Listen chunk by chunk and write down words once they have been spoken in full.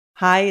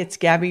Hi, it's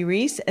Gabby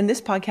Reese, and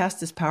this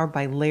podcast is powered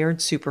by Laird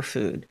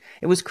Superfood.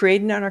 It was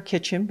created in our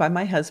kitchen by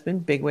my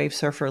husband, big wave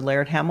surfer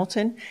Laird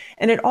Hamilton,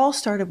 and it all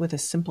started with a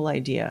simple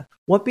idea.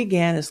 What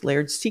began as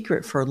Laird's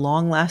secret for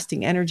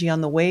long-lasting energy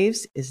on the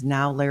waves is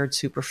now Laird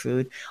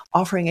Superfood,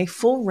 offering a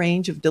full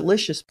range of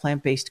delicious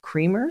plant-based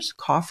creamers,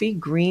 coffee,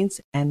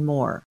 greens, and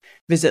more.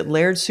 Visit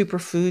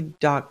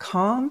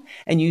lairdsuperfood.com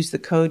and use the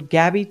code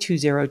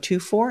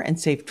GABBY2024 and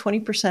save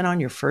 20% on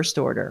your first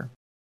order.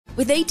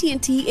 With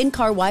AT&T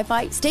in-car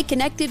Wi-Fi, stay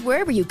connected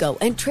wherever you go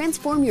and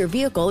transform your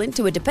vehicle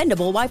into a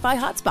dependable Wi-Fi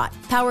hotspot.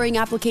 Powering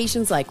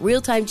applications like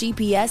real-time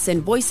GPS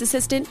and voice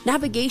assistant,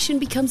 navigation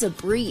becomes a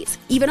breeze.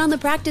 Even on the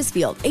practice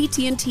field,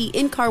 AT&T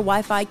in-car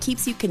Wi-Fi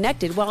keeps you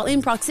connected while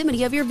in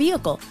proximity of your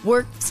vehicle.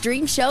 Work,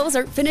 stream shows,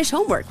 or finish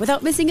homework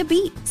without missing a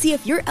beat. See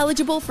if you're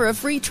eligible for a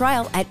free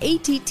trial at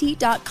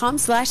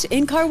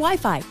att.com/in-car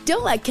Wi-Fi.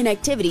 Don't let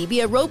connectivity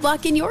be a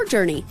roadblock in your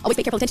journey. Always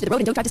pay careful attention to the road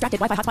and don't drive distracted.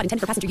 Wi-Fi hotspot intended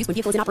for passenger use when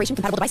vehicle is in operation.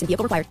 Compatible device and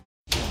vehicle required.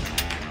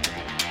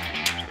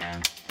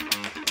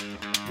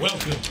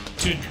 Welcome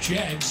to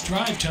Jags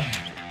Drive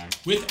Time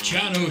with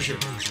John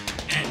Osher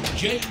and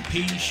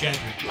J.P.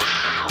 Shadrick.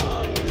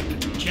 Wow!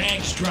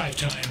 Jags Drive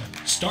Time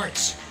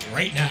starts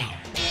right now.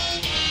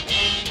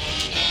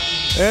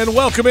 And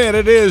welcome in.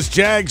 It is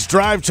Jags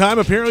Drive Time.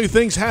 Apparently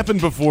things happen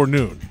before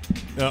noon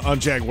on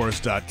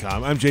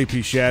Jaguars.com. I'm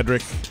J.P.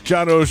 Shadrick.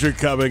 John Osher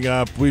coming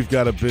up. We've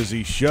got a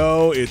busy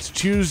show. It's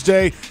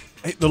Tuesday.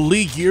 The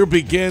league year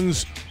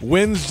begins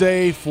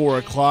Wednesday, 4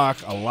 o'clock.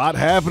 A lot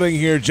happening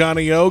here.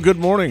 Johnny O, good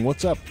morning.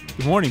 What's up?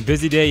 Good morning.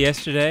 Busy day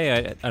yesterday.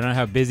 I don't know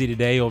how busy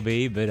today will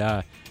be,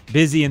 but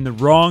busy in the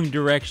wrong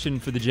direction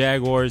for the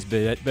Jaguars,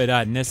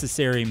 but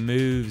necessary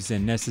moves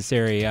and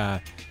necessary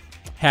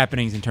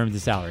happenings in terms of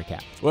the salary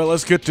cap. Well,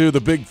 let's get to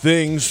the big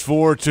things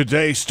for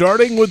today,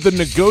 starting with the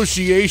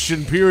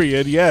negotiation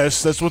period.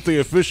 Yes, that's what they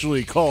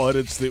officially call it.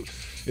 It's the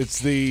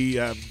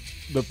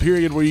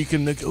period where you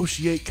can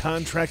negotiate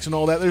contracts and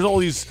all that. There's all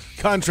these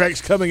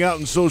contracts coming out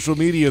in social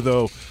media,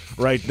 though,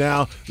 right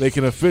now. They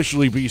can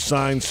officially be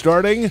signed,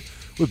 starting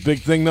with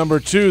big thing number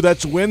 2.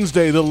 That's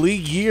Wednesday. The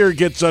league year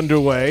gets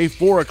underway.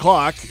 4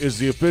 o'clock is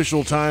the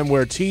official time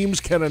where teams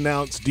can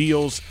announce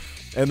deals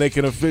and they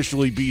can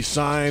officially be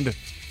signed.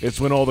 It's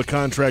when all the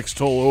contracts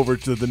toll over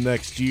to the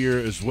next year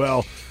as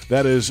well.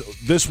 That is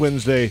this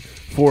Wednesday,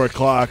 4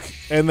 o'clock.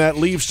 And that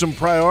leaves some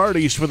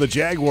priorities for the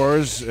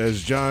Jaguars,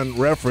 as John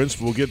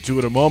referenced. We'll get to it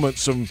in a moment.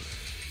 Some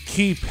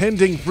key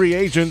pending free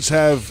agents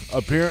have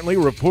apparently,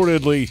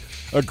 reportedly,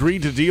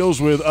 agreed to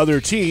deals with other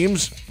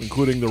teams,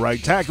 including the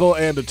right tackle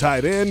and a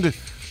tight end.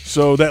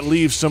 So that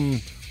leaves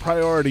some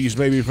priorities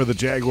maybe for the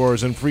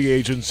Jaguars and free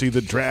agency,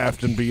 the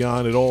draft, and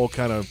beyond. It all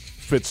kind of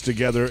fits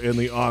together in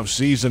the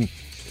offseason.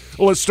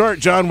 Well, let's start,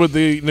 John, with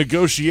the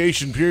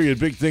negotiation period.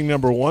 Big thing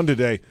number 1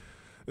 today.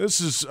 This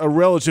is a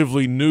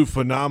relatively new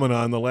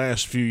phenomenon in the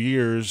last few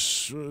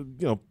years.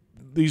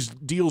 These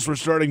deals were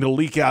starting to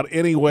leak out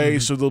anyway,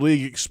 so the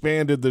league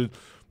expanded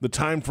the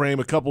time frame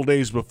a couple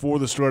days before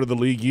the start of the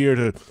league year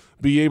to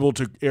be able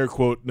to, air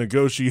quote,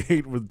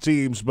 negotiate with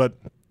teams, but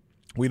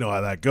we know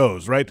how that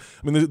goes, right?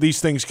 I mean, these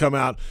things come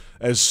out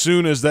as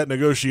soon as that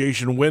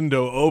negotiation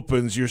window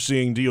opens, you're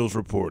seeing deals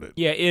reported.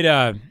 Yeah,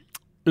 it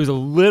was a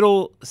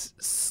little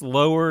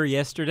slower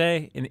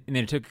yesterday, and then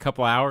it took a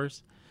couple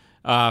hours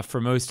for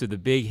most of the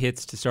big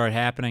hits to start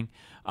happening.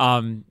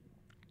 I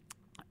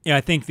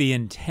think the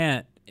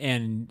intent,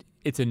 and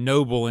it's a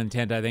noble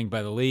intent, I think,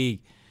 by the league,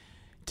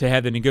 to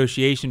have the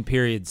negotiation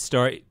period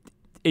start.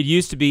 It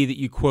used to be that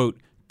you, quote,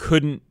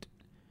 couldn't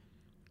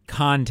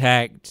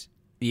contact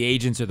the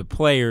agents or the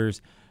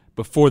players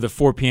before the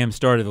 4 p.m.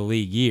 start of the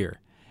league year.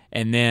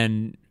 And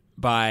then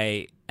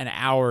by an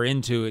hour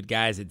into it,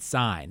 guys had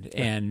signed.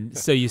 And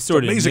so you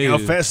sort of amazing knew how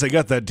fast they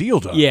got that deal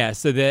done. Yeah,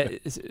 so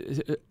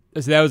that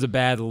was a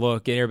bad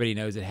look, and everybody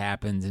knows it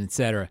happens, and et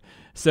cetera.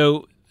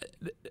 So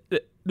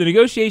the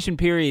negotiation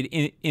period,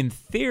 in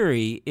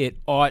theory, it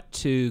ought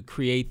to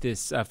create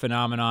this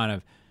phenomenon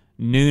of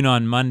noon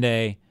on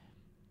Monday,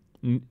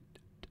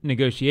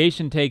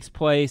 negotiation takes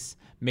place,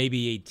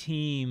 maybe a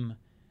team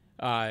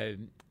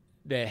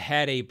that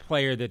had a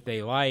player that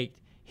they liked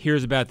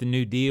hears about the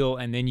new deal,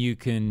 and then you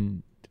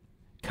can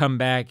come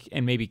back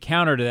and maybe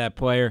counter to that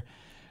player.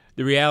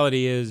 The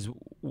reality is,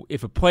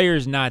 if a player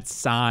is not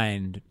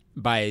signed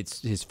by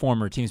his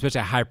former team,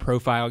 especially a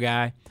high-profile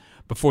guy,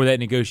 before that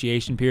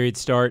negotiation period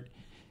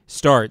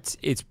starts,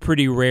 it's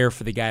pretty rare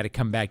for the guy to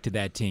come back to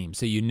that team.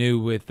 So you knew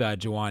with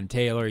Jawan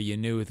Taylor, you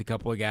knew with a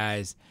couple of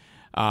guys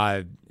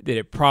that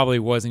it probably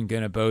wasn't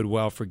going to bode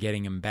well for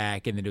getting him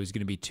back, and that it was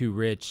going to be too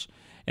rich.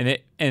 And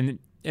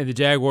the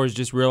Jaguars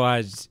just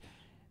realized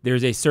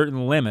there's a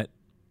certain limit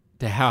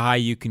to how high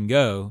you can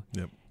go.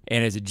 Yep.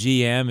 And as a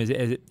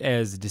GM,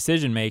 as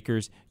decision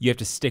makers, you have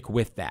to stick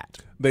with that.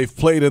 They've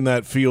played in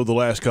that field the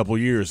last couple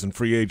of years in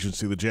free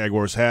agency, the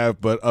Jaguars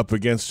have, but up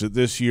against it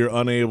this year,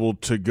 unable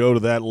to go to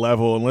that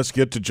level. And let's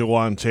get to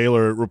Jawan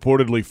Taylor.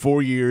 Reportedly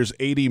 4 years,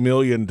 $80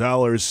 million,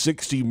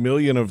 $60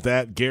 million of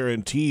that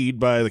guaranteed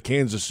by the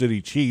Kansas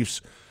City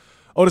Chiefs.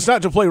 Oh, and it's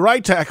not to play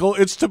right tackle,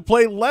 it's to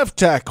play left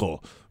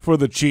tackle for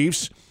the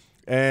Chiefs.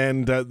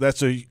 And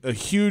that's a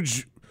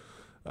huge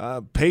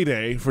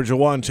payday for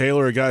Jawan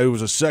Taylor, a guy who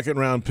was a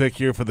second-round pick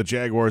here for the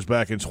Jaguars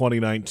back in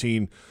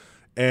 2019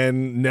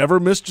 and never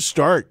missed a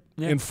start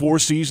in 4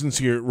 seasons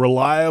here.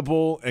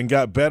 Reliable and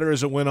got better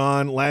as it went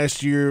on.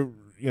 Last year,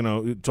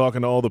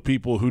 talking to all the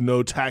people who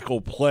know tackle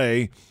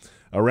play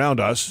around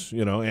us,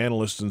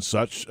 analysts and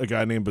such, a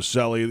guy named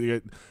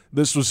Baselli,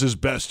 this was his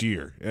best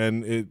year,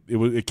 and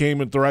it came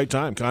at the right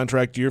time.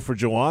 Contract year for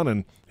Jawan,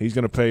 and he's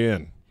going to pay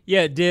in.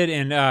 Yeah, it did,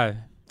 and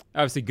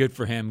obviously good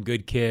for him,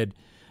 good kid.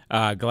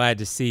 Glad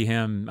to see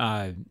him,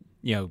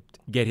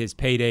 get his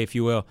payday, if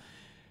you will.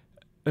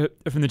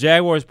 From the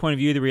Jaguars' point of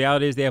view, the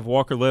reality is they have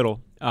Walker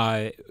Little.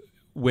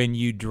 When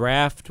you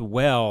draft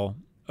well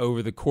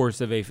over the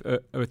course of a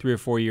 3 or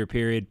 4 year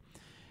period,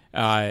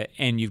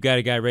 and you've got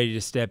a guy ready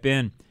to step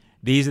in,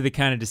 these are the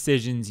kind of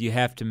decisions you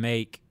have to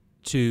make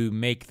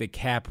the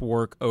cap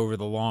work over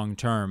the long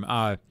term.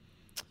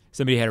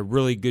 Somebody had a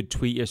really good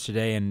tweet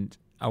yesterday, and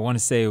I want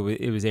to say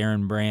it was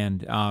Aaron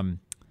Brand,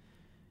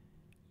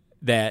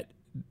 that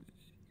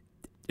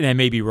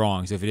may be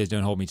wrong, so if it is,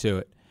 don't hold me to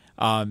it.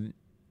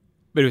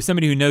 But it was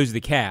somebody who knows the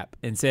cap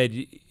and said,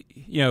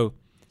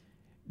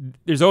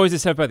 there's always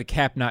this stuff about the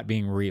cap not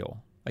being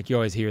real. Like you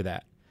always hear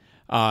that.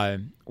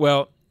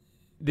 Well,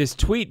 this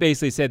tweet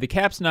basically said the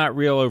cap's not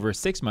real over a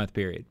 6-month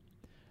period,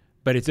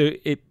 but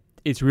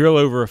it's real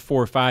over a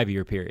 4 or 5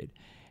 year period.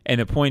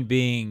 And the point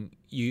being,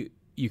 you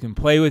can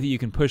play with it, you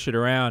can push it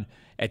around.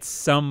 At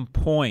some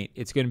point,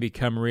 it's going to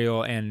become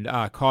real and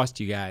cost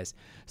you guys.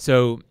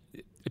 So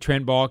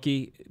Trent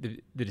Baalke,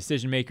 the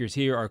decision makers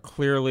here are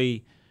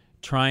clearly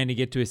trying to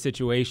get to a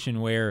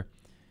situation where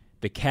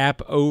the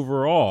cap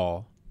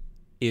overall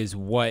is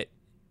what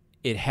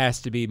it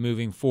has to be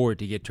moving forward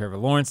to get Trevor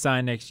Lawrence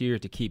signed next year,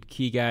 to keep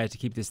key guys, to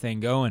keep this thing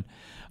going.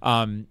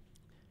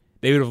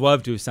 They would have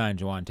loved to have signed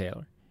Jawan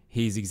Taylor.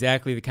 He's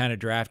exactly the kind of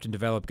draft and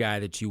develop guy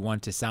that you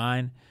want to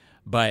sign,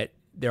 but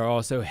there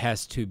also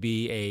has to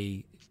be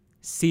a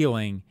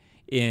ceiling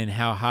in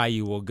how high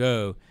you will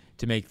go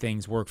to make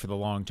things work for the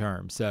long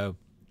term. So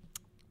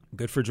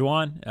good for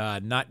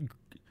Jawan. Not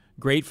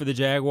great for the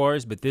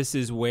Jaguars, but this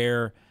is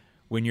where,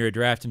 when you're a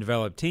draft and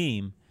develop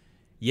team,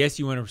 yes,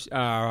 you want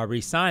to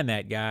re-sign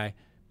that guy,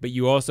 but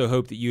you also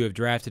hope that you have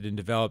drafted and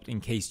developed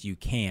in case you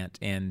can't,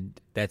 and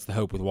that's the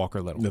hope with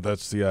Walker Little. Yeah,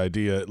 that's the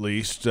idea, at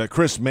least.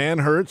 Chris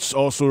Manhertz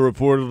also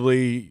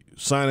reportedly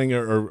signing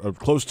or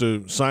close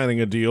to signing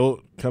a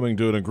deal, coming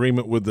to an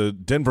agreement with the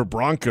Denver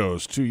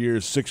Broncos, 2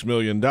 years, $6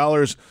 million.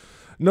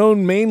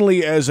 Known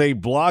mainly as a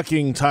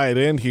blocking tight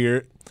end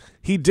here,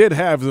 he did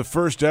have the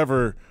first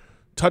ever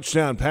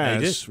touchdown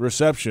pass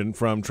reception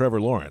from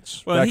Trevor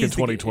Lawrence back in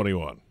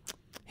 2021.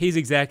 He's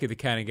exactly the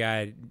kind of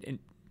guy, and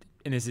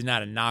this is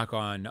not a knock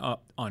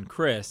on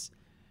Chris,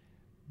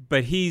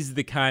 but he's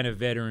the kind of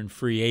veteran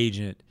free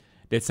agent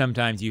that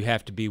sometimes you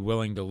have to be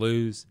willing to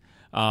lose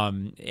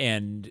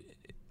and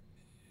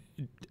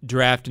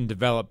draft and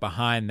develop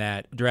behind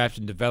that. Draft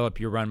and develop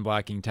your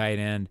run-blocking tight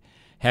end,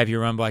 have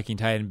your run-blocking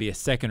tight end be a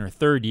 2nd or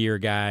 3rd year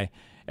guy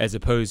as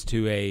opposed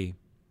to a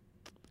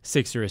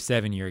 6 or a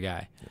 7 year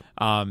guy.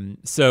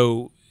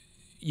 So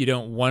you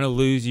don't want to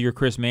lose your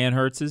Chris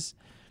Manhertzes,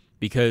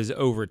 because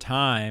over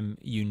time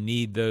you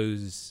need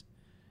those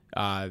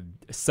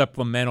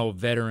supplemental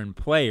veteran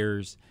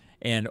players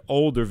and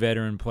older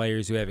veteran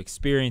players who have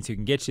experience who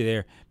can get you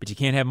there, but you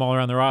can't have them all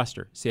around the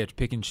roster. So you have to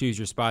pick and choose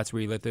your spots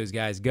where you let those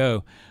guys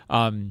go.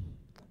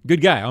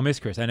 Good guy. I'll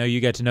miss Chris. I know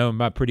you got to know him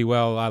pretty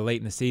well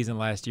late in the season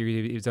last year.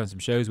 He was on some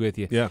shows with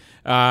you.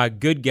 Yeah.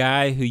 Good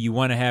guy who you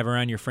want to have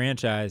around your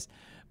franchise,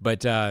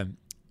 but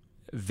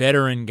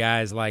veteran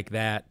guys like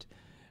that,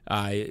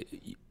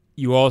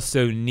 you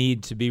also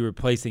need to be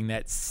replacing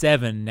that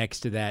 7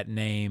 next to that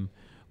name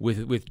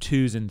with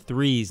 2s and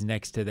 3s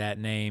next to that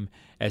name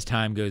as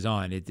time goes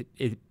on.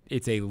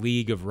 It's a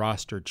league of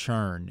roster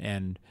churn,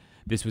 and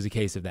this was a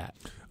case of that.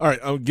 All right,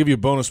 I'll give you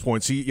bonus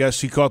points.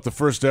 He caught the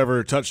first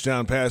ever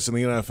touchdown pass in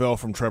the NFL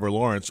from Trevor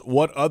Lawrence.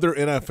 What other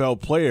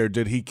NFL player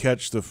did he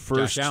catch the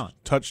first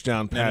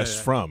touchdown pass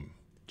from?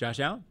 Josh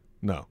Allen?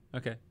 No.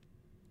 Okay.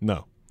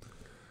 No.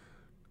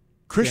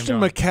 Christian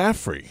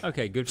McCaffrey.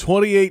 Okay, good.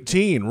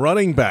 2018,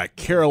 running back,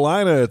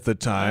 Carolina at the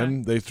time.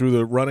 Right. They threw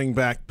the running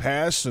back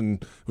pass,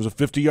 and it was a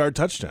 50-yard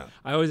touchdown.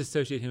 I always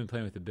associate him with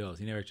playing with the Bills.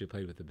 He never actually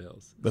played with the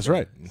Bills. That's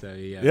right. So,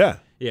 yeah,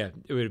 it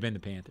would have been the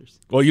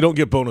Panthers. Well, you don't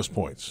get bonus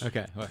points.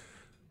 Okay. Well,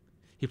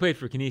 he played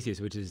for Canisius,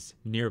 which is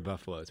near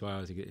Buffalo. That's why I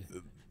always get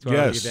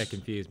that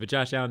confused. But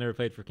Josh Allen never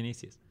played for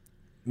Canisius.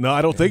 No,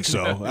 I don't think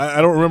so.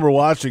 I don't remember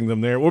watching them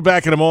there. We're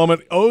back in a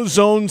moment.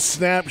 Ozone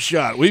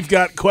Snapshot. We've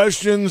got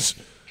questions.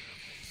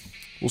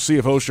 We'll see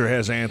if Osher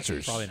has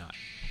answers. Probably not.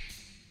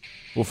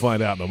 We'll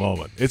find out in a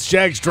moment. It's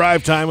Jags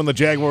Drive Time on the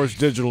Jaguars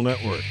Digital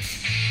Network.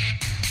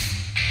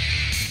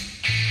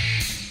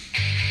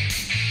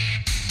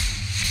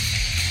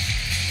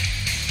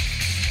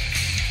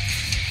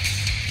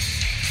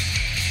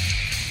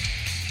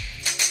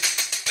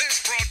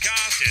 This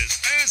broadcast is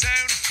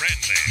ozone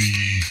friendly.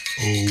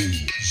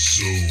 The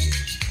Ozone.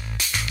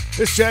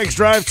 It's Jags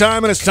Drive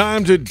Time, and it's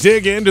time to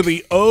dig into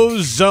the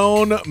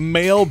Ozone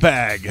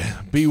mailbag.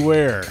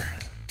 Beware.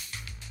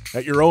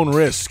 At your own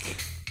risk.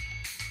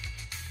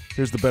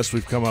 Here's the best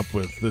we've come up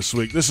with this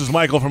week. This is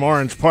Michael from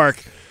Orange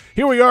Park.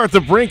 Here we are at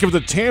the brink of the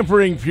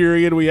tampering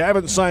period. We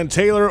haven't signed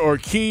Taylor or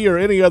Key or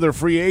any other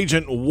free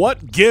agent.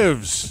 What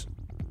gives?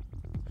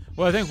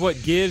 Well, I think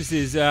what gives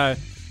is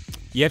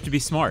you have to be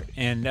smart.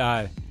 And,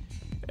 I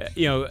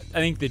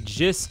think the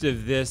gist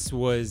of this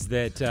was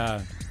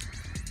that,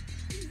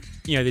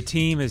 the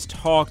team has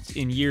talked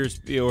in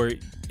years or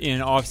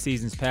in off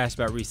seasons past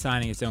about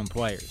re-signing its own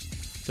players.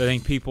 So I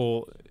think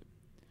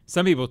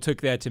some people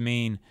took that to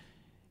mean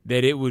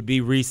that it would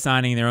be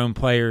re-signing their own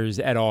players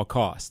at all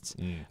costs,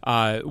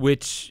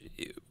 which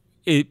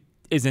it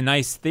is a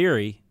nice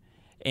theory,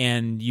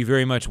 and you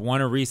very much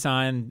want to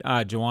re-sign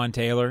Jawan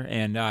Taylor,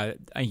 and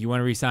you want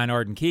to re-sign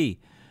Arden Key,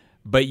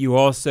 but you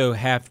also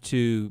have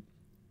to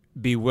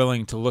be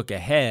willing to look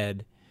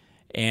ahead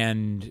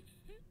and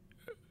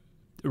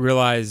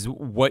realize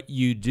what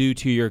you do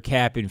to your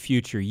cap in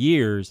future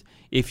years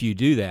if you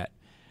do that.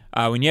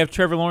 When you have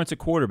Trevor Lawrence at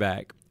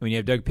quarterback, when you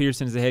have Doug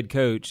Peterson as the head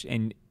coach,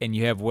 and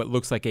you have what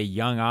looks like a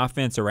young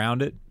offense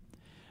around it,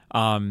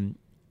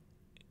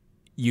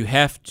 you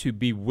have to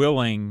be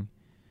willing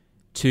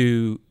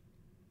to,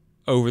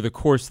 over the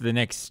course of the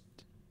next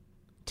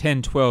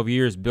 10, 12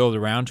 years, build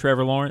around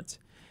Trevor Lawrence.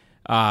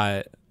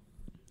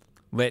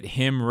 Let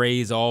him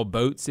raise all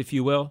boats, if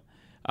you will.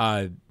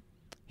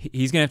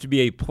 He's going to have to be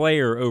a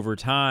player over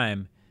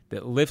time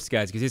that lifts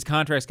guys, because his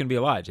contract's going to be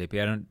a lot,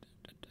 JP. I don't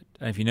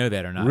know if you know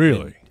that or not.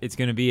 Really? It's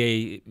going to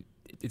be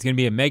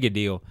a mega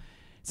deal.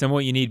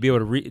 Somewhat you need to be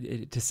able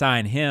to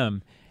sign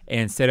him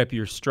and set up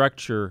your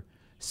structure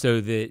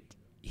so that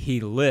he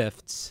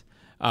lifts,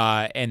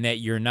 and that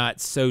you're not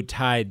so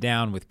tied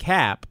down with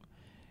cap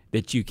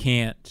that you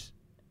can't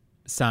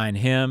sign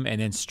him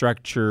and then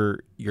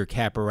structure your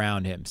cap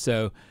around him.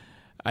 So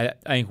I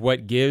think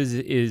what gives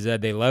is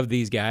they love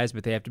these guys,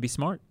 but they have to be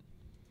smart.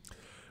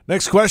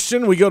 Next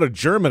question, we go to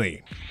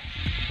Germany.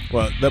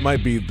 Well, that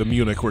might be the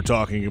Munich we're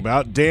talking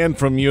about. Dan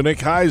from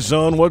Munich. Hi,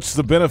 Zone. What's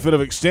the benefit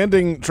of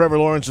extending Trevor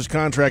Lawrence's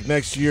contract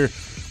next year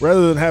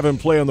rather than have him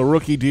play on the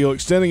rookie deal?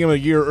 Extending him a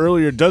year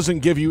earlier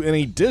doesn't give you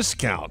any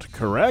discount,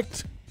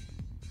 correct?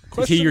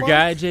 Is he your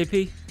guy,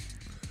 JP?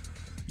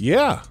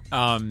 Yeah.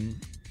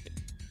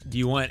 Do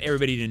you want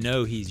everybody to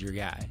know he's your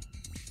guy?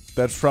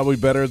 That's probably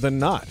better than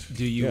not.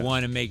 Do you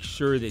want to make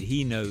sure that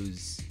he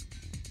knows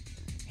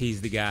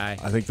he's the guy?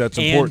 I think that's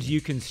important. And you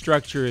can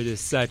structure it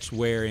as such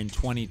where in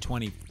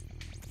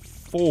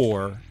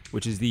 2024,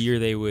 which is the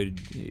year it would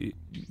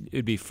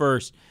be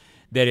first,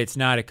 that it's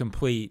not a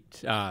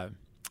complete hook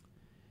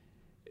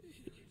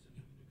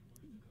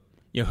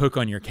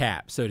on your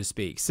cap, so to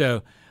speak.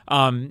 So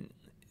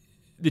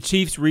the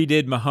Chiefs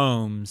redid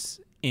Mahomes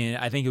in,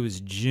 I think it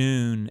was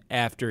June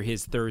after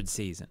his third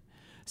season.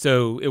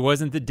 So it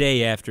wasn't the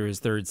day after his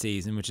third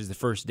season, which is the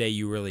first day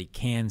you really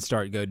can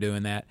start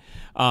doing that.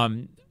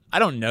 I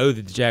don't know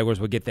that the Jaguars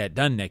will get that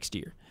done next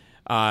year,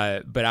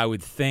 but I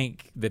would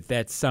think that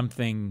that's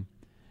something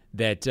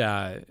that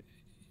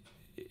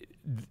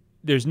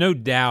there's no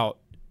doubt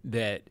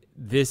that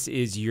this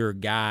is your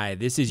guy.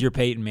 This is your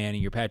Peyton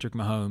Manning, your Patrick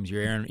Mahomes,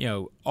 your Aaron,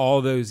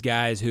 all those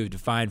guys who have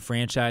defined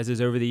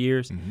franchises over the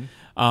years.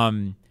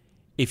 Mm-hmm.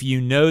 If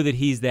you know that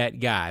he's that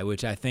guy,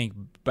 which I think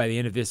by the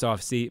end of this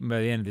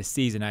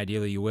season,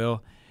 ideally you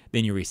will,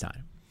 then you re-sign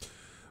him.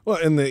 Well,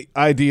 and the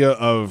idea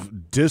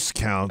of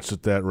discounts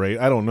at that rate,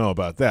 I don't know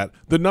about that.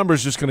 The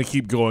number's just going to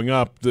keep going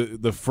up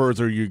the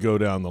further you go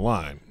down the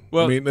line.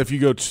 Well, I mean, if you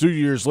go 2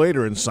 years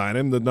later and sign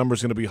him, the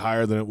number's going to be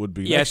higher than it would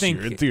be next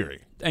year, in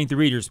theory. I think the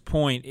reader's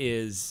point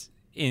is,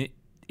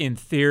 in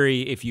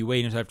theory, if you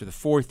wait until after the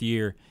fourth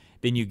year,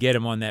 then you get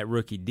him on that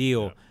rookie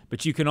deal. Yeah.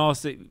 But you can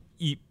also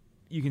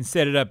you can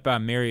set it up by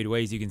myriad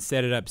ways. You can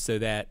set it up so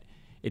that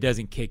it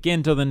doesn't kick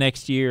in until the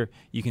next year.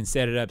 You can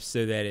set it up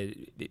so that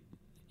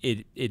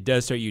it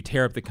does start. You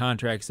tear up the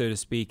contract, so to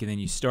speak, and then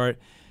you start.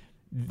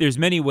 There's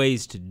many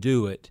ways to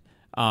do it.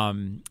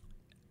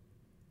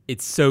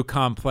 It's so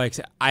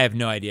complex. I have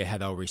no idea how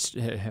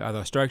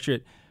they'll structure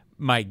it.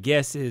 My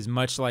guess is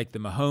much like the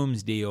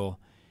Mahomes deal,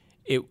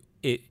 it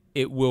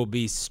will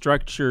be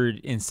structured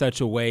in such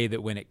a way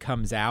that when it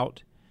comes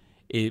out,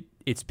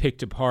 it's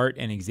picked apart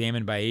and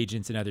examined by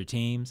agents and other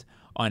teams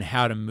on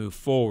how to move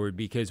forward.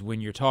 Because when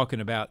you're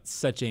talking about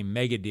such a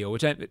mega deal,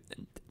 which I'm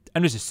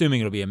just assuming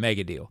it'll be a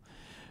mega deal,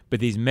 but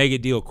these mega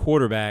deal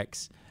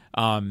quarterbacks,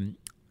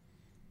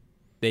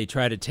 they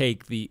try to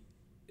take the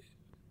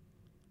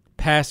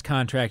past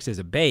contracts as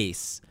a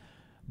base,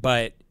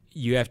 but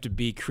you have to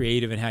be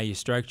creative in how you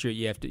structure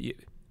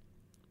it.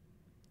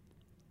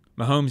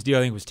 Mahomes' deal,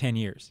 I think, was 10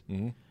 years.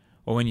 Mm-hmm.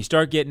 Well, when you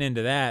start getting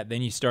into that,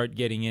 then you start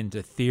getting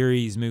into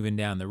theories moving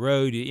down the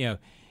road.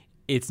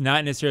 It's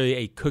not necessarily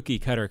a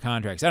cookie-cutter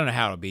contract. I don't know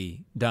how it'll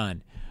be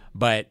done,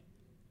 but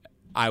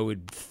I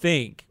would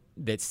think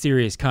that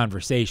serious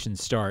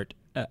conversations start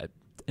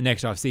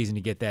next offseason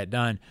to get that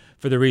done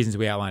for the reasons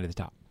we outlined at the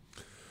top.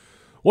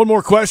 One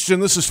more question.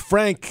 This is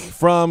Frank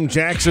from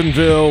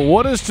Jacksonville.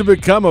 What is to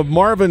become of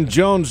Marvin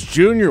Jones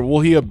Jr.?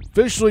 Will he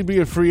officially be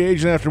a free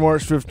agent after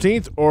March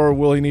 15th, or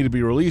will he need to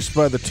be released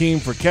by the team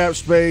for cap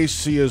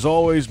space? He has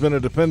always been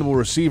a dependable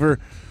receiver,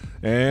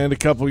 and a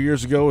couple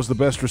years ago was the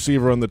best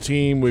receiver on the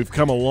team. We've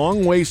come a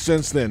long way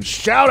since then.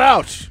 Shout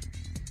out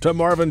to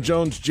Marvin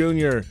Jones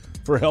Jr.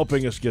 for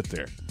helping us get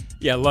there.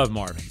 Yeah, I love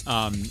Marvin.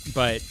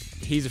 But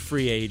he's a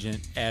free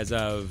agent as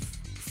of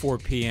 4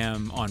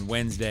 p.m. on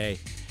Wednesday,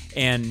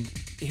 and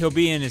he'll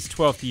be in his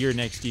 12th year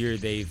next year.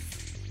 They've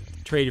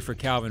traded for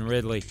Calvin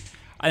Ridley.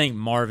 I think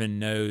Marvin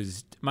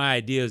knows. My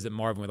idea is that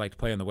Marvin would like to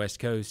play on the West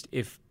Coast.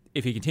 If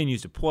he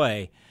continues to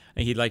play, I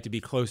think he'd like to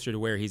be closer to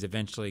where he's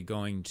eventually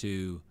going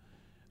to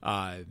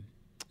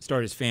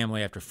start his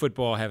family after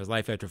football, have his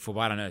life after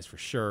football. I don't know this for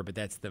sure, but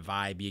that's the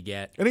vibe you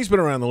get. And he's been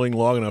around the league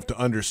long enough to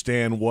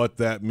understand what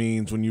that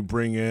means when you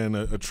bring in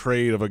a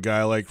trade of a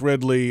guy like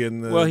Ridley.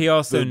 And well, he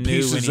also the knew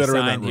pieces when he that are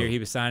in signed that here, room. he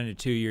was signing a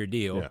 2-year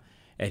deal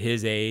at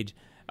his age.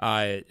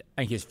 I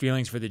think his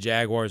feelings for the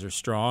Jaguars are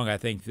strong. I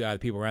think the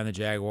people around the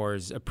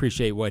Jaguars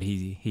appreciate what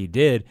he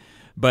did.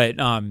 But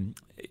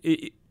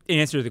in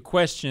answer to the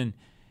question,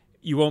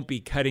 you won't be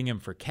cutting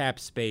him for cap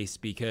space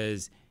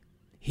because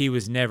he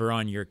was never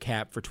on your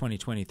cap for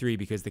 2023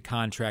 because the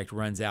contract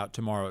runs out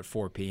tomorrow at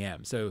 4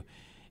 p.m. So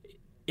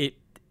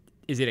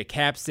is it a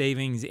cap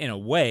savings in a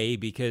way,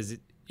 because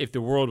if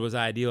the world was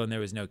ideal and there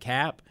was no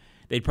cap,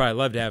 they'd probably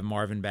love to have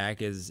Marvin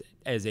back as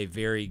a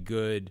very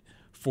good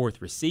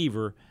fourth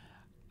receiver.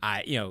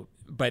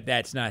 But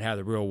that's not how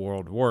the real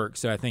world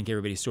works. So I think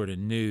everybody sort of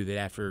knew that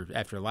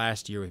after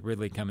last year with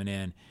Ridley coming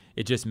in,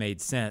 it just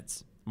made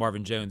sense.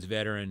 Marvin Jones,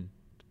 veteran,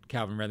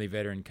 Calvin Ridley,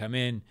 veteran, come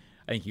in.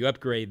 I think you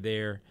upgrade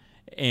there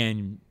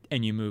and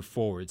you move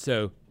forward.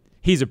 So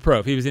he's a pro.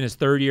 If he was in his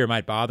third year, it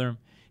might bother him.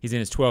 He's in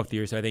his 12th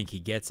year, so I think he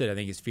gets it. I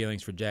think his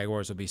feelings for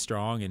Jaguars will be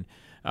strong, and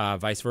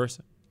vice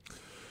versa.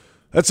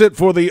 That's it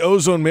for the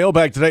Ozone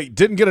Mailbag today.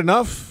 Didn't get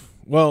enough?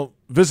 Well,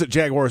 visit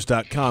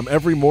Jaguars.com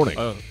every morning.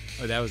 Oh,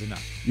 that was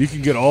enough. You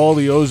can get all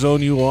the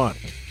ozone you want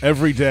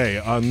every day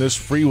on this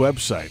free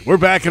website. We're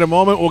back in a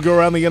moment. We'll go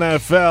around the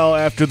NFL.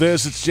 After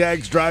this, it's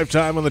Jags Drive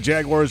Time on the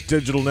Jaguars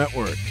Digital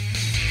Network.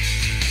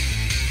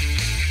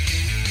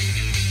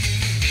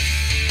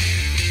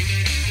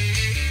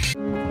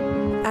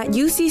 At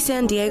UC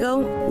San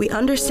Diego, we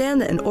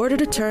understand that in order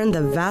to turn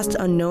the vast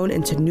unknown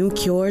into new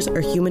cures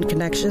or human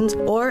connections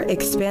or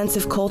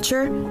expansive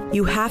culture,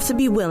 you have to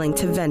be willing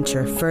to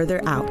venture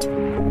further out.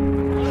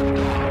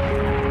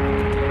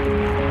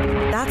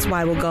 That's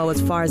why we'll go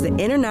as far as the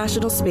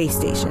International Space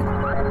Station,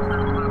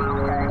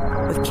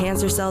 with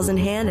cancer cells in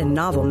hand and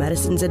novel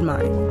medicines in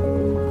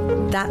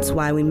mind. That's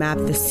why we map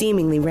the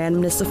seemingly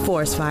randomness of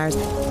forest fires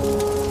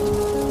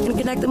and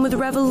connect them with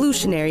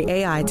revolutionary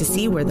AI to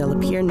see where they'll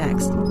appear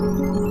next.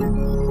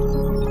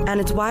 And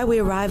it's why we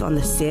arrive on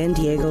the San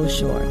Diego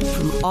shore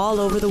from all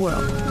over the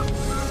world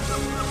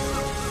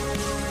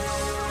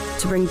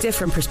to bring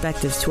different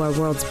perspectives to our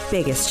world's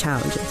biggest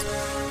challenges.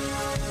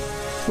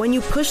 When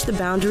you push the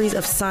boundaries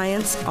of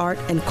science, art,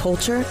 and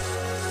culture,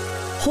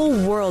 whole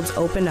worlds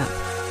open up.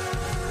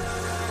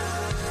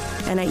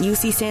 And at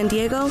UC San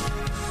Diego,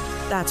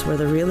 that's where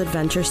the real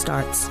adventure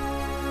starts.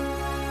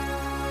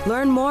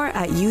 Learn more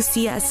at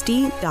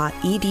ucsd.edu.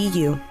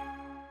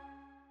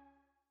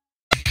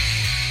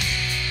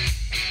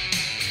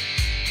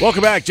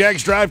 Welcome back.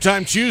 Jags Drive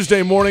Time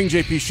Tuesday morning.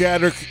 JP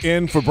Shadrick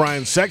in for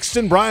Brian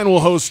Sexton. Brian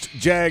will host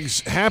Jags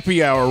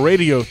Happy Hour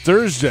Radio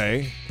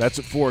Thursday. That's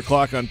at 4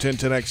 o'clock on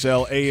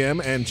 1010XL AM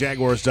and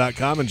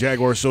Jaguars.com and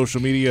Jaguars social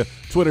media,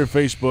 Twitter,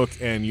 Facebook,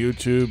 and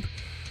YouTube.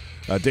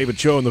 David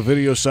Cho on the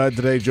video side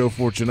today, Joe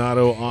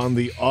Fortunato on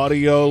the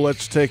audio.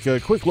 Let's take a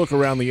quick look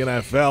around the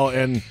NFL.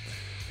 And,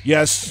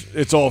 yes,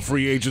 it's all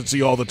free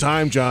agency all the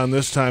time, John,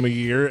 this time of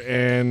year,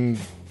 and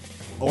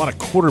a lot of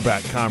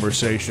quarterback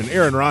conversation.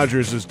 Aaron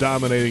Rodgers is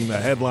dominating the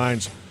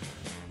headlines.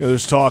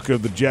 There's talk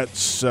of the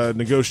Jets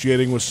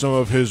negotiating with some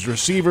of his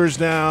receivers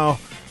now,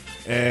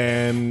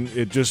 and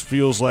it just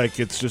feels like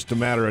it's just a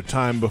matter of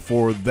time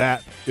before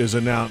that is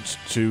announced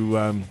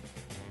to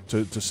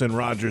send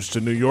Rodgers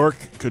to New York.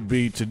 Could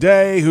be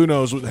today. Who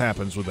knows what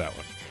happens with that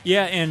one?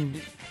 Yeah,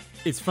 and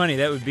it's funny.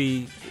 That would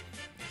be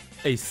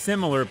a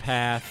similar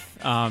path.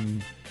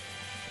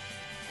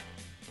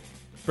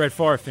 Brett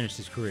Favre finished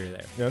his career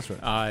there. Yeah, that's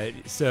right.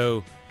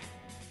 So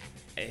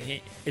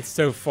it's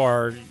so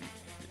far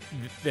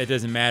that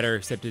doesn't matter,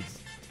 except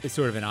it's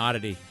sort of an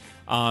oddity.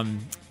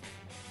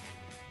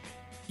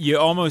 You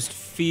almost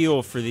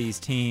feel for these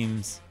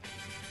teams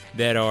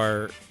that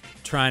are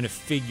trying to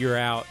figure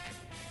out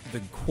the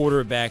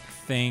quarterback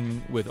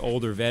thing with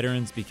older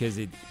veterans, because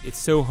it's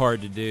so hard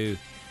to do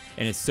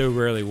and it so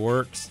rarely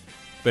works.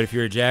 But if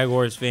you're a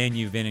Jaguars fan,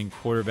 you've been in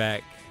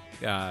quarterback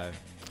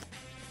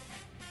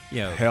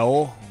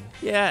hell.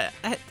 Yeah,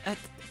 I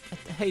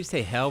hate to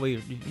say hell.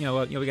 We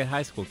got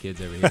high school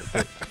kids over here,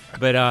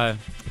 but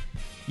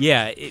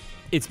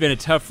it's been a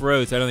tough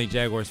road. So I don't think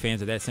Jaguars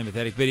fans are that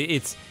sympathetic. But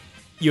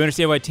you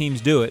understand why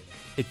teams do it.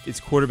 It's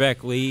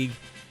quarterback league.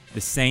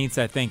 The Saints,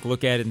 I think,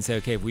 look at it and say,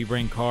 okay, if we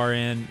bring Carr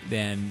in,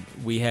 then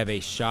we have a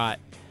shot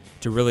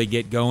to really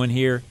get going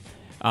here.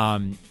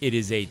 It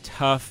is a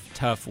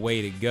tough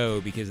way to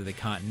go because of the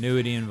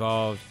continuity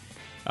involved,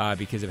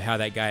 because of how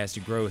that guy has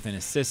to grow within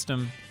a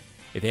system.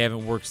 If they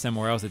haven't worked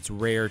somewhere else, it's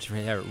rare to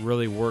have it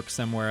really work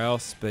somewhere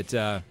else. But,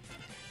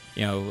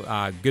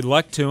 good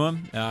luck to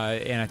him.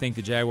 And I think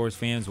the Jaguars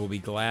fans will be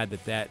glad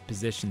that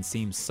position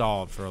seems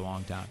solved for a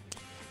long time.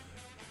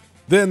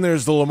 Then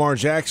there's the Lamar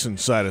Jackson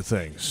side of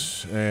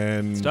things.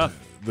 And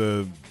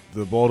the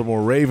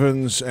Baltimore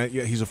Ravens,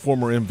 he's a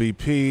former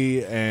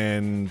MVP,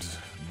 and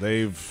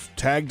they've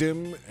tagged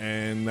him,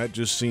 and that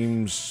just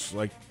seems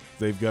like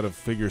they've got to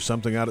figure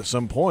something out at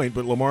some point.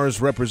 But Lamar's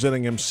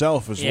representing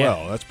himself as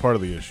well. That's part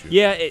of the issue.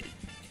 Yeah,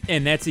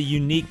 and that's a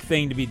unique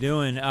thing to be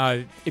doing.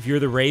 If you're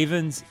the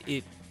Ravens,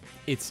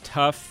 it's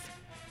tough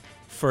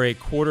for a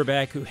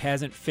quarterback who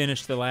hasn't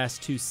finished the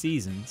last 2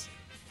 seasons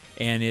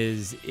and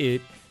is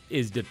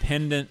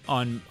dependent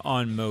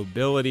on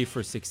mobility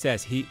for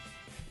success. He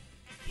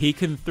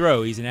can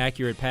throw. He's an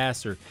accurate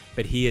passer,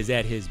 but he is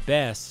at his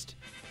best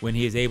when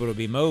he is able to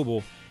be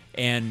mobile.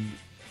 And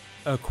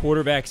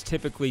quarterbacks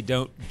typically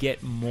don't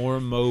get more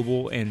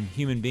mobile, and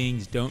human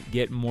beings don't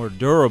get more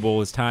durable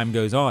as time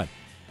goes on.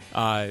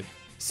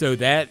 So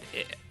that,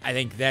 I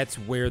think that's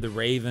where the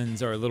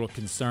Ravens are a little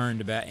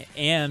concerned about.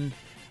 And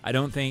I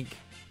don't think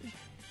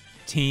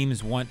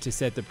teams want to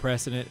set the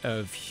precedent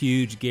of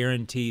huge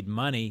guaranteed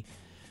money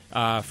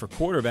for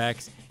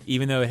quarterbacks,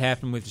 even though it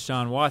happened with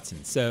Deshaun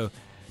Watson. So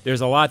there's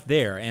a lot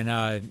there.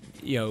 And,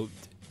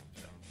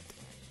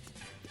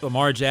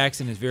 Lamar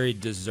Jackson is very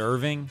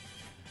deserving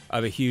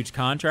of a huge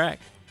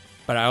contract,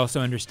 but I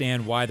also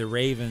understand why the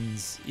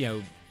Ravens,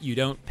 you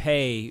don't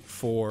pay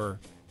for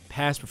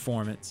past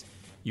performance.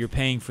 You're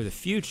paying for the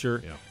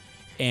future. Yeah.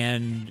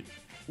 And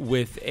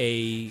with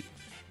a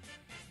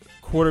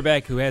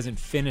quarterback who hasn't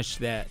finished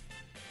that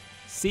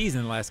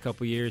season the last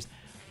couple of years,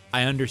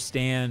 I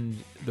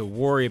understand the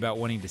worry about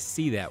wanting to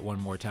see that one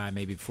more time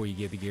maybe before you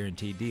give the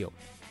guaranteed deal.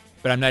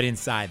 But I'm not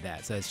inside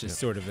that, so it's just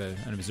sort of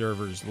an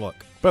observer's look.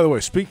 By the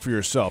way, speak for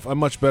yourself. I'm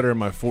much better in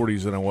my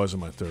 40s than I was in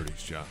my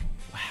 30s, John.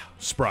 Wow.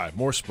 Spry,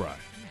 more spry.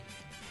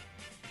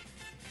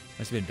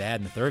 Must have been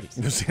bad in the 30s.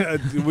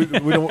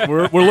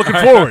 we're looking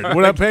forward.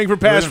 We're not paying for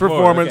past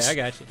performance.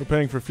 Okay, I got you. We're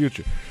paying for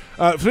future.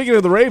 Speaking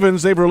of the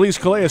Ravens, they've released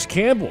Calais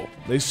Campbell.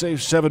 They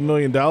saved $7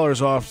 million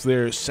off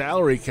their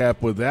salary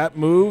cap with that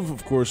move.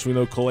 Of course, we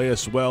know Calais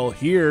well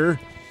here.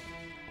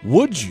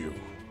 Would you,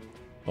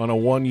 on a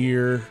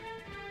 1-year,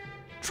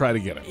 try to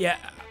get him? Yeah.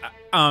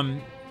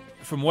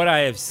 From what I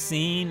have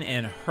seen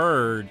and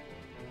heard,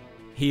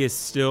 he is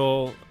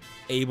still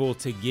able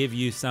to give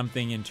you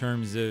something in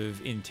terms of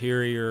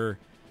interior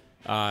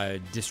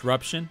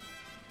disruption.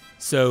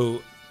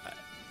 So,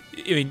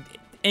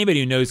 anybody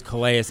who knows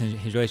Calais and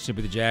his relationship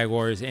with the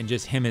Jaguars and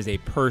just him as a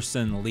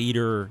person,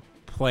 leader,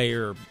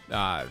 player,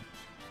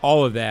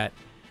 all of that,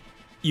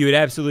 you would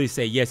absolutely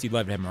say, yes, you'd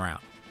love to have him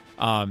around.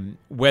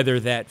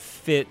 Whether that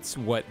fits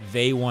what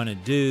they want to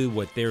do,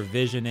 what their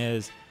vision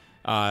is,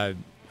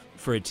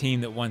 for a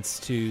team that wants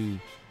to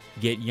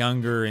get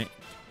younger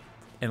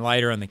and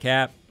lighter on the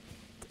cap,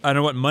 I don't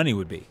know what money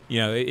would be.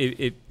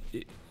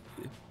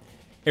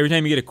 Every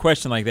time you get a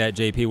question like that,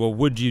 JP, well,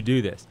 would you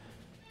do this?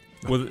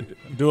 Well,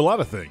 do a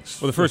lot of things.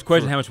 Well, the first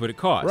question, how much would it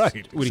cost?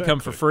 Right. Would he come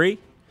for free?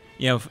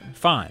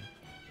 Fine.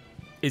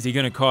 Is he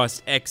going to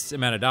cost X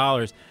amount of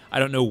dollars? I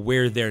don't know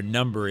where their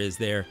number is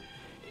there.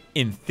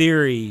 In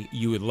theory,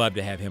 you would love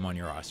to have him on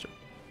your roster,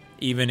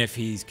 even if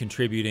he's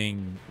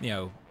contributing,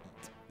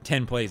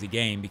 10 plays a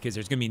game, because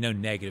there's going to be no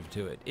negative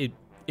to it.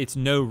 It's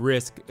no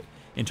risk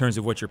in terms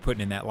of what you're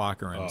putting in that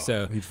locker room.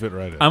 So he'd fit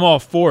right in. I'm all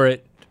for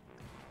it,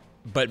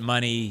 but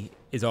money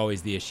is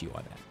always the issue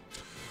on that.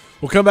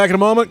 We'll come back in a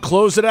moment,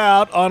 close it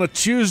out on a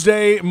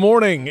Tuesday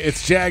morning.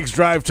 It's Jags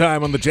Drive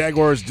Time on the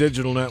Jaguars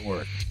Digital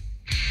Network.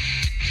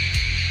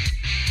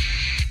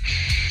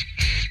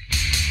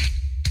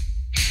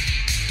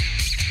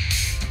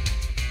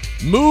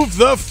 Move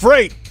the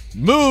freight.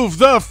 Move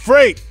the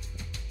freight.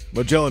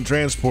 Magellan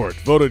Transport,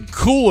 voted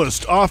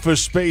coolest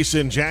office space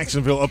in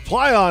Jacksonville.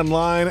 Apply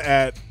online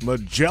at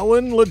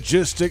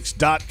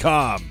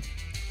MagellanLogistics.com.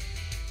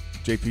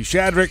 JP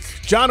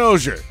Shadrick, John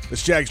Ogier.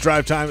 It's Jags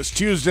Drive Time. It's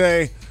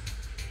Tuesday.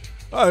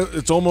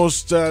 It's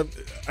almost, I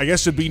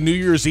guess it'd be New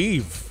Year's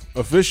Eve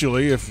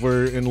officially if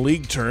we're in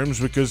league terms,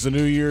 because the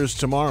New Year's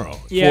tomorrow,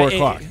 4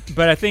 o'clock.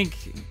 But I think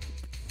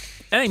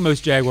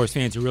most Jaguars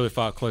fans who really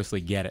follow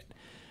closely get it.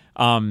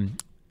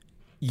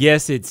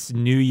 Yes, it's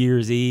New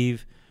Year's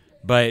Eve,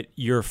 but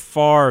you're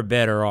far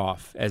better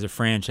off as a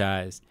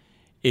franchise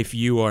if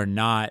you are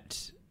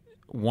not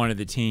one of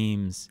the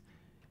teams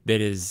that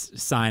is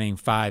signing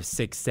 5,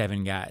 6,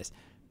 7 guys.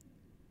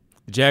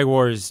 The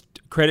Jaguars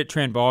credit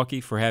Trent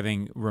Baalke for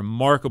having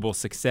remarkable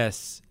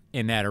success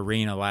in that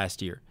arena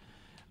last year.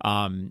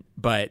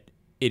 But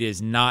it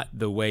is not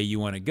the way you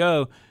want to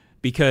go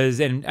because,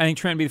 and I think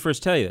Trent would be the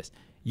first to tell you this,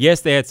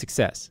 yes, they had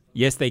success.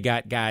 Yes, they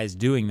got guys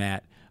doing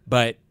that,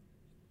 but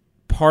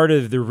part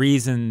of the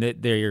reason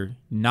that they're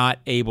not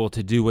able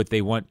to do what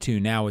they want to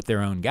now with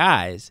their own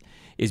guys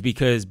is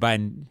because by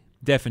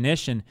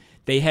definition,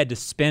 they had to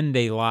spend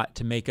a lot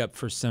to make up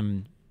for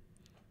some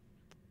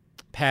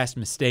past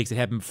mistakes that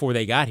happened before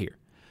they got here.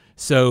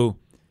 So,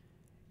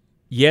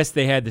 yes,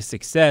 they had the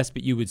success,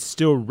 but you would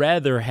still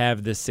rather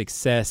have the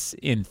success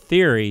in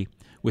theory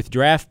with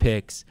draft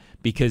picks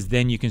because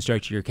then you can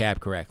structure your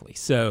cap correctly.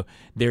 So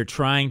they're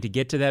trying to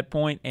get to that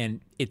point, and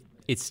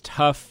it's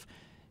tough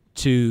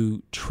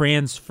to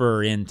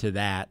transfer into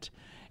that,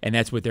 and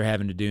that's what they're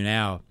having to do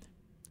now.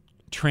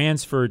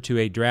 Transfer to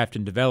a draft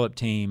and develop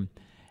team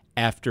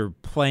after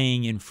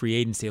playing in free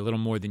agency a little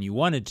more than you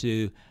wanted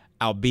to,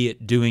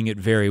 albeit doing it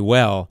very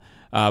well,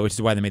 which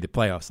is why they made the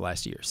playoffs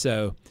last year.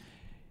 So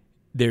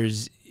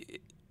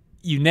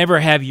you never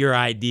have your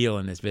ideal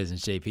in this business,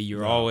 JP.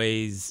 You're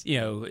always,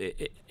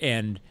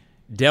 and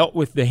dealt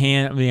with the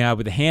hand,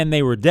 with the hand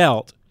they were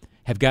dealt,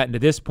 have gotten to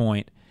this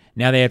point.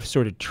 Now they have to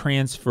sort of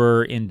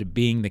transfer into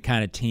being the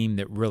kind of team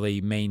that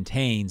really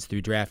maintains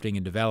through drafting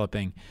and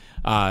developing.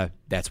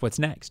 That's what's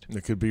next.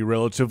 It could be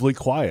relatively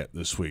quiet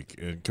this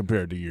week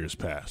compared to years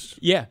past.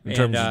 Yeah. In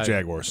terms of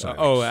Jaguar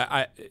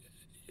signings.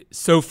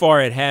 So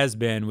far it has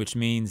been, which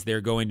means they're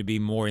going to be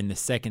more in the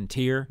second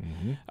tier,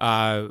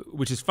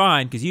 which is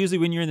fine because usually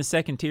when you're in the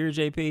second tier,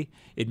 JP,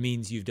 it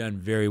means you've done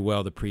very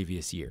well the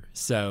previous year.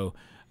 So,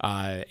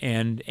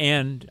 and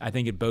I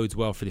think it bodes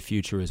well for the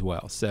future as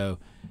well. So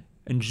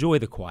enjoy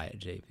the quiet,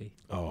 JP.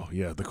 Oh,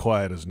 yeah, the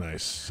quiet is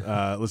nice.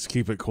 Let's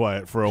keep it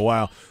quiet for a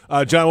while.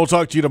 John, we'll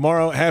talk to you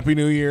tomorrow. Happy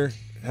New Year.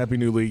 Happy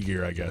New League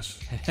year, I guess.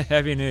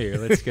 Happy New Year.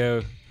 Let's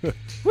go.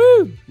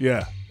 Woo!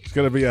 Yeah, it's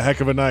going to be a heck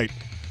of a night.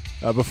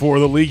 Before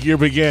the league year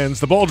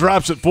begins. The ball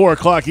drops at 4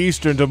 o'clock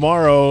Eastern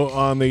tomorrow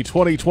on the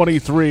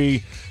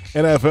 2023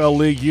 NFL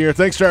League year.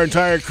 Thanks to our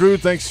entire crew.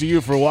 Thanks to you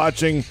for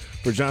watching.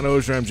 For John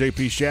Oehser, I'm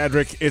JP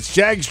Shadrick. It's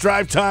Jags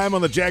Drive Time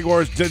on the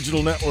Jaguars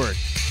Digital Network.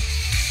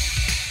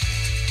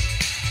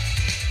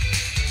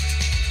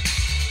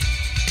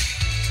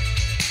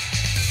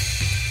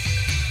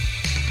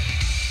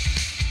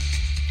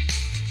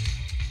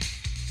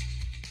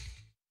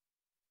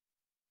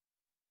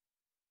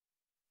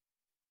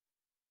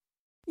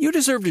 You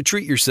deserve to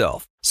treat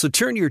yourself, so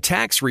turn your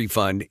tax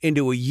refund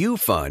into a U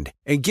fund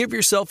and give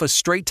yourself a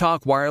Straight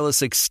Talk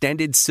Wireless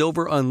Extended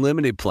Silver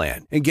Unlimited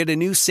plan and get a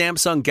new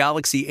Samsung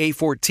Galaxy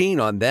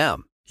A14 on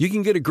them. You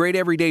can get a great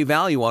everyday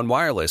value on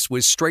wireless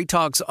with Straight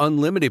Talk's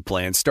Unlimited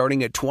plan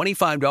starting at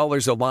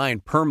 $25 a line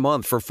per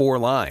month for 4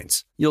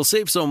 lines. You'll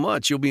save so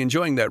much you'll be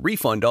enjoying that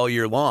refund all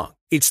year long.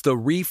 It's the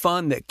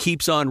refund that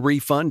keeps on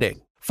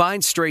refunding.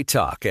 Find Straight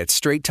Talk at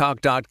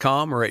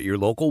straighttalk.com or at your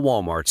local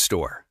Walmart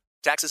store.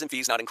 Taxes and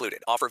fees not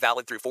included. Offer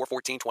valid through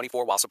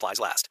 4/14/24 while supplies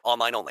last.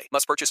 Online only.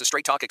 Must purchase a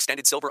Straight Talk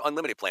Extended Silver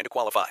Unlimited plan to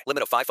qualify.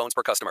 Limit of 5 phones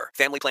per customer.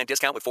 Family plan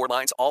discount with 4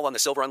 lines, all on the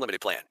Silver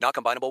Unlimited plan. Not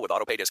combinable with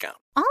auto-pay discount.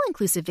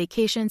 All-inclusive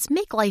vacations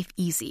make life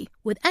easy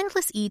with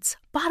endless eats,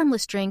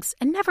 bottomless drinks,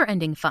 and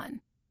never-ending fun.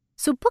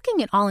 So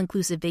booking an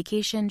all-inclusive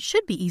vacation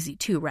should be easy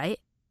too, right?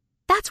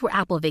 That's where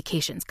Apple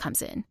Vacations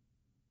comes in.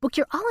 Book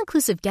your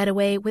all-inclusive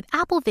getaway with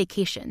Apple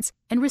Vacations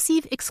and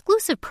receive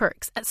exclusive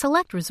perks at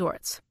select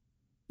resorts.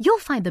 You'll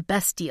find the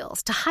best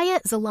deals to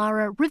Hyatt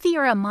Zilara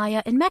Riviera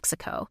Maya in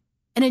Mexico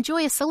and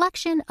enjoy a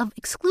selection of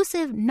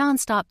exclusive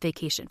nonstop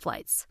vacation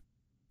flights.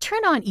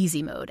 Turn on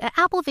easy mode at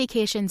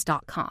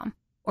applevacations.com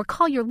or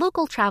call your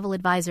local travel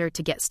advisor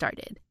to get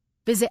started.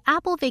 Visit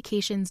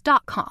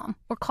applevacations.com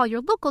or call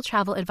your local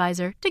travel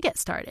advisor to get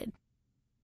started.